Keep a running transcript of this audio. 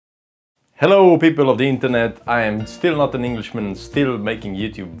Hello people of the internet, I am still not an Englishman, still making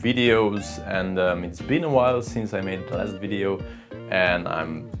YouTube videos, and it's been a while since I made the last video and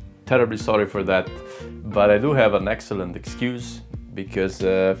I'm terribly sorry for that, but I do have an excellent excuse because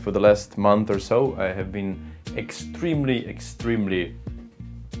for the last month or so I have been extremely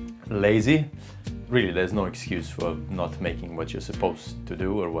lazy. Really, there's no excuse for not making what you're supposed to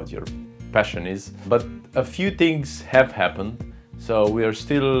do or what your passion is, but a few things have happened. So we are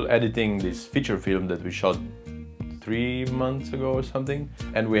still editing this feature film that we shot 3 months ago or something,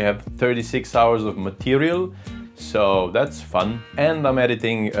 and we have 36 hours of material, so that's fun. And I'm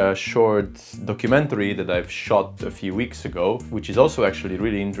editing a short documentary that I've shot a few weeks ago, which is also actually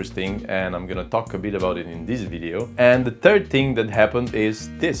really interesting, and I'm gonna talk a bit about it in this video. And the third thing that happened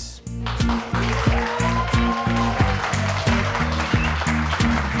is this.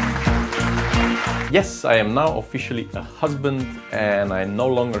 Yes, I am now officially a husband and I no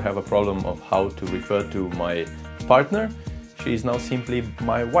longer have a problem of how to refer to my partner. She is now simply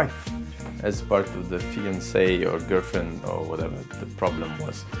my wife, as part of the fiancé or girlfriend or whatever the problem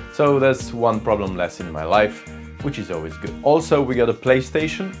was. So that's one problem less in my life, which is always good. Also, we got a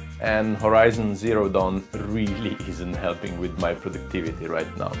PlayStation, and Horizon Zero Dawn really isn't helping with my productivity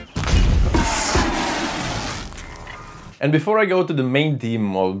right now. And before I go to the main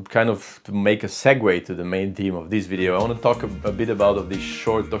theme, or kind of to make a segue to the main theme of this video, I want to talk a bit about this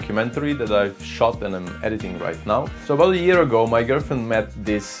short documentary that I've shot and I'm editing right now. So about a year ago, my girlfriend met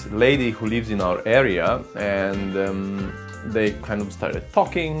this lady who lives in our area, and they kind of started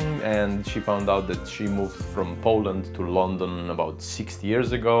talking, and she found out that she moved from Poland to London about 6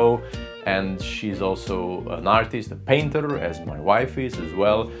 years ago, and she's also an artist, a painter, as my wife is as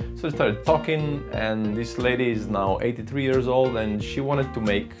well. So we started talking, and this lady is now 83 years old, and she wanted to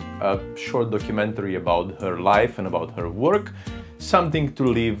make a short documentary about her life and about her work, something to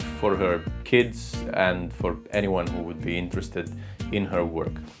leave for her kids and for anyone who would be interested in her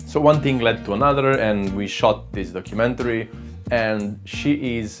work. So one thing led to another, and we shot this documentary, and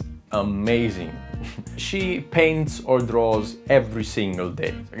she is amazing. She paints or draws every single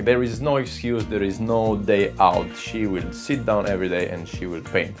day. There is no excuse, there is no day out. She will sit down every day and she will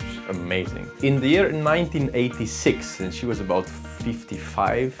paint. She's amazing. In the year 1986, and she was about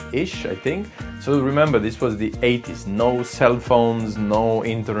 55-ish, I think. So remember, this was the 80s. No cell phones, no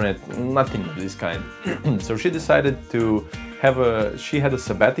internet, nothing of this kind. So she decided to she had a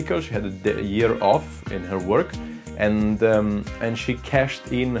sabbatical, she had a year off in her work, and she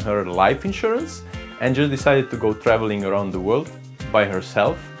cashed in her life insurance and just decided to go traveling around the world by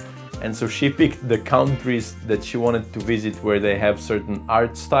herself. And so she picked the countries that she wanted to visit where they have certain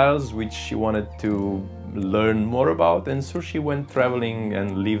art styles which she wanted to learn more about, and so she went traveling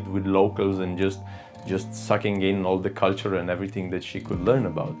and lived with locals and just sucking in all the culture and everything that she could learn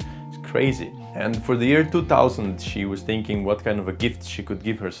about. It's crazy. And for the year 2000, she was thinking what kind of a gift she could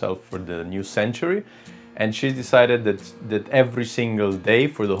give herself for the new century. And she decided that every single day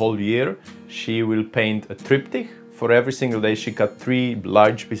for the whole year, she will paint a triptych. For every single day, she cut 3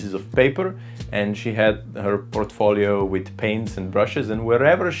 large pieces of paper, and she had her portfolio with paints and brushes. And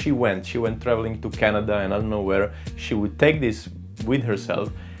wherever she went traveling to Canada and I don't know where, she would take this with herself.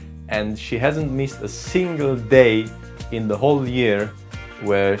 And she hasn't missed a single day in the whole year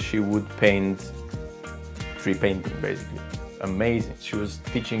where she would paint 3 paintings, basically. Amazing. She was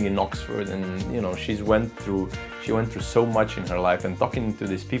teaching in Oxford, and you know, she went through so much in her life, and talking to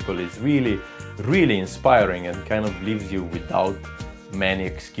these people is really inspiring and kind of leaves you without many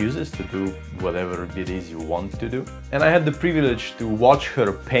excuses to do whatever it is you want to do. And I had the privilege to watch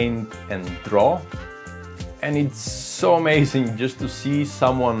her paint and draw, and it's so amazing just to see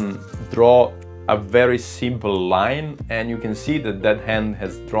someone draw a very simple line, and you can see that hand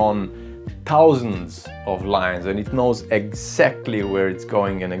has drawn thousands of lines, and it knows exactly where it's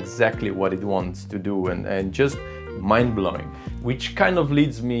going and exactly what it wants to do, and just mind-blowing. Which kind of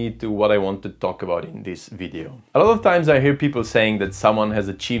leads me to what I want to talk about in this video. A lot of times I hear people saying that someone has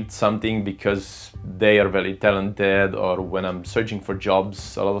achieved something because they are very talented, or when I'm searching for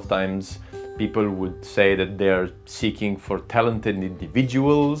jobs, a lot of times people would say that they're seeking for talented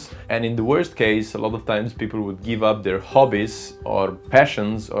individuals, and in the worst case, a lot of times people would give up their hobbies or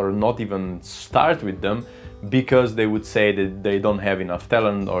passions or not even start with them because they would say that they don't have enough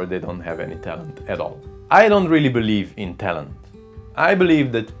talent or they don't have any talent at all. I don't really believe in talent. I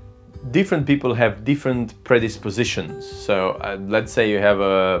believe that different people have different predispositions. So let's say you have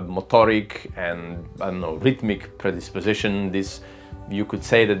a motoric and, I don't know, rhythmic predisposition. You could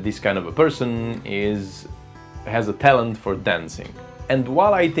say that this kind of a person has a talent for dancing. And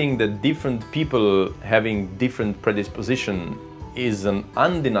while I think that different people having different predisposition is an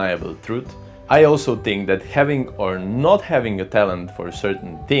undeniable truth, I also think that having or not having a talent for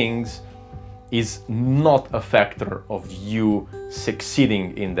certain things is not a factor of you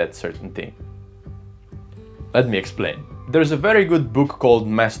succeeding in that certain thing. Let me explain. There's a very good book called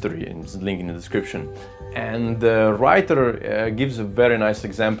Mastery, and it's linked in the description. And the writer gives a very nice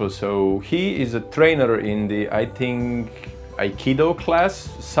example. So he is a trainer in the, I think, Aikido class,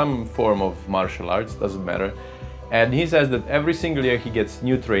 some form of martial arts, doesn't matter. And he says that every single year he gets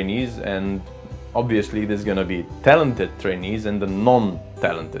new trainees, and obviously there's gonna be talented trainees and the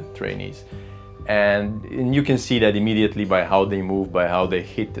non-talented trainees. And you can see that immediately by how they move, by how they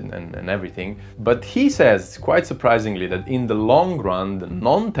hit and everything. But he says, quite surprisingly, that in the long run, the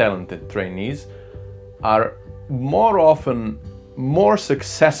non-talented trainees are more often more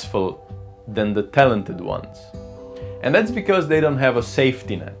successful than the talented ones. And that's because they don't have a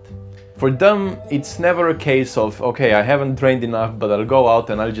safety net. For them, it's never a case of, okay, I haven't trained enough, but I'll go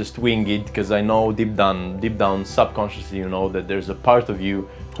out and I'll just wing it, because I know deep down, subconsciously, you know that there's a part of you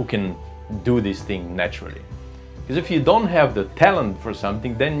who can do this thing naturally. Because if you don't have the talent for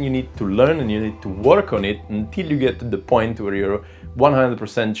something, then you need to learn and you need to work on it until you get to the point where you're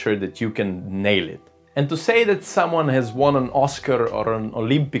 100% sure that you can nail it. And to say that someone has won an Oscar or an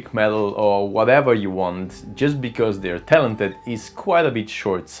Olympic medal or whatever you want just because they're talented is quite a bit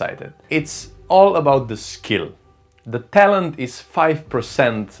short-sighted. It's all about the skill. The talent is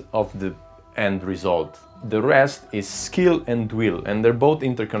 5% of the end result. The rest is skill and will, and they're both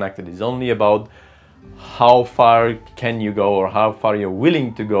interconnected. It's only about how far can you go or how far you're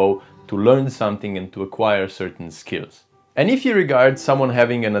willing to go to learn something and to acquire certain skills. And if you regard someone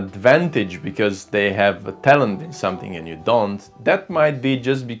having an advantage because they have a talent in something and you don't, that might be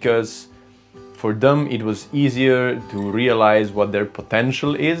just because for them it was easier to realize what their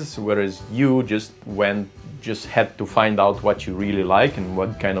potential is, whereas you just had to find out what you really like and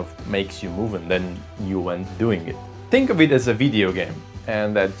what kind of makes you move, and then you went doing it. Think of it as a video game,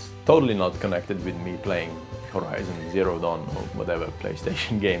 and that's totally not connected with me playing Horizon Zero Dawn or whatever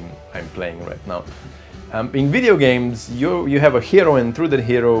PlayStation game I'm playing right now. In video games, you have a hero, and through that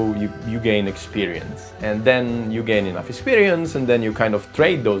hero you gain experience, and then you gain enough experience, and then you kind of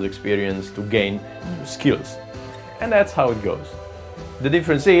trade those experience to gain new skills, and that's how it goes. The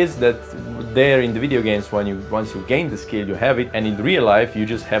difference is that there in the video games, once you gain the skill, you have it, and in real life you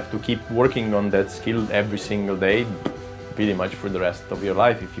just have to keep working on that skill every single day, pretty much for the rest of your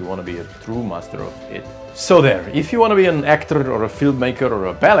life if you want to be a true master of it. So there, if you want to be an actor or a filmmaker or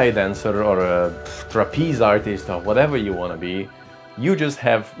a ballet dancer or a trapeze artist or whatever you want to be, you just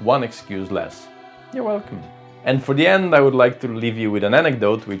have one excuse less. You're welcome. And for the end, I would like to leave you with an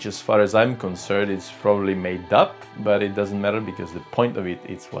anecdote, which as far as I'm concerned is probably made up, but it doesn't matter because the point of it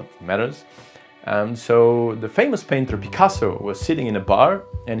is what matters. So the famous painter Picasso was sitting in a bar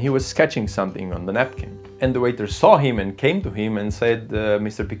and he was sketching something on the napkin. And the waiter saw him and came to him and said,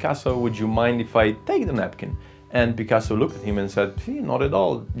 Mr. Picasso, would you mind if I take the napkin? And Picasso looked at him and said, not at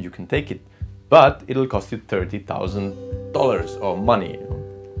all, you can take it, but it'll cost you $30,000 or money,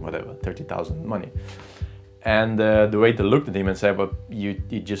 whatever, 30,000 money. And the waiter looked at him and said, but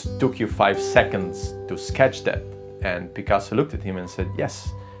it just took you 5 seconds to sketch that. And Picasso looked at him and said,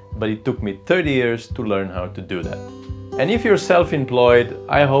 yes, but it took me 30 years to learn how to do that. And if you're self-employed,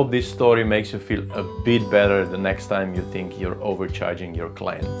 I hope this story makes you feel a bit better the next time you think you're overcharging your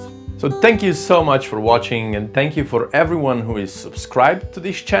clients. So thank you so much for watching, and thank you for everyone who is subscribed to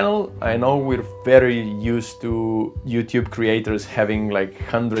this channel. I know we're very used to YouTube creators having like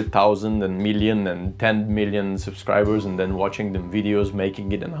 100,000 and million and 10 million subscribers and then watching them videos,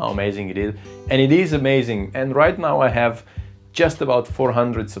 making it and how amazing it is. And it is amazing. And right now I have just about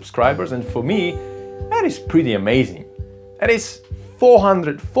 400 subscribers, and for me, that is pretty amazing. That is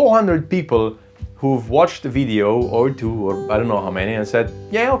 400 people who've watched the video or two, or I don't know how many, and said,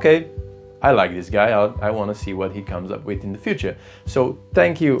 yeah, okay, I like this guy, I want to see what he comes up with in the future. So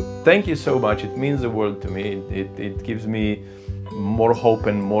thank you so much. It means the world to me. It gives me more hope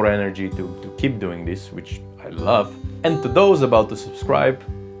and more energy to keep doing this, which I love. And to those about to subscribe,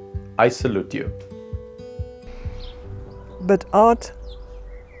 I salute you. But art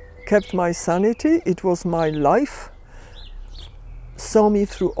kept my sanity. It was my life. Saw me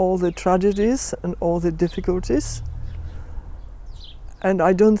through all the tragedies and all the difficulties, and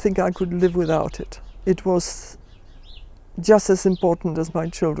I don't think I could live without it. It was just as important as my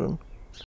children.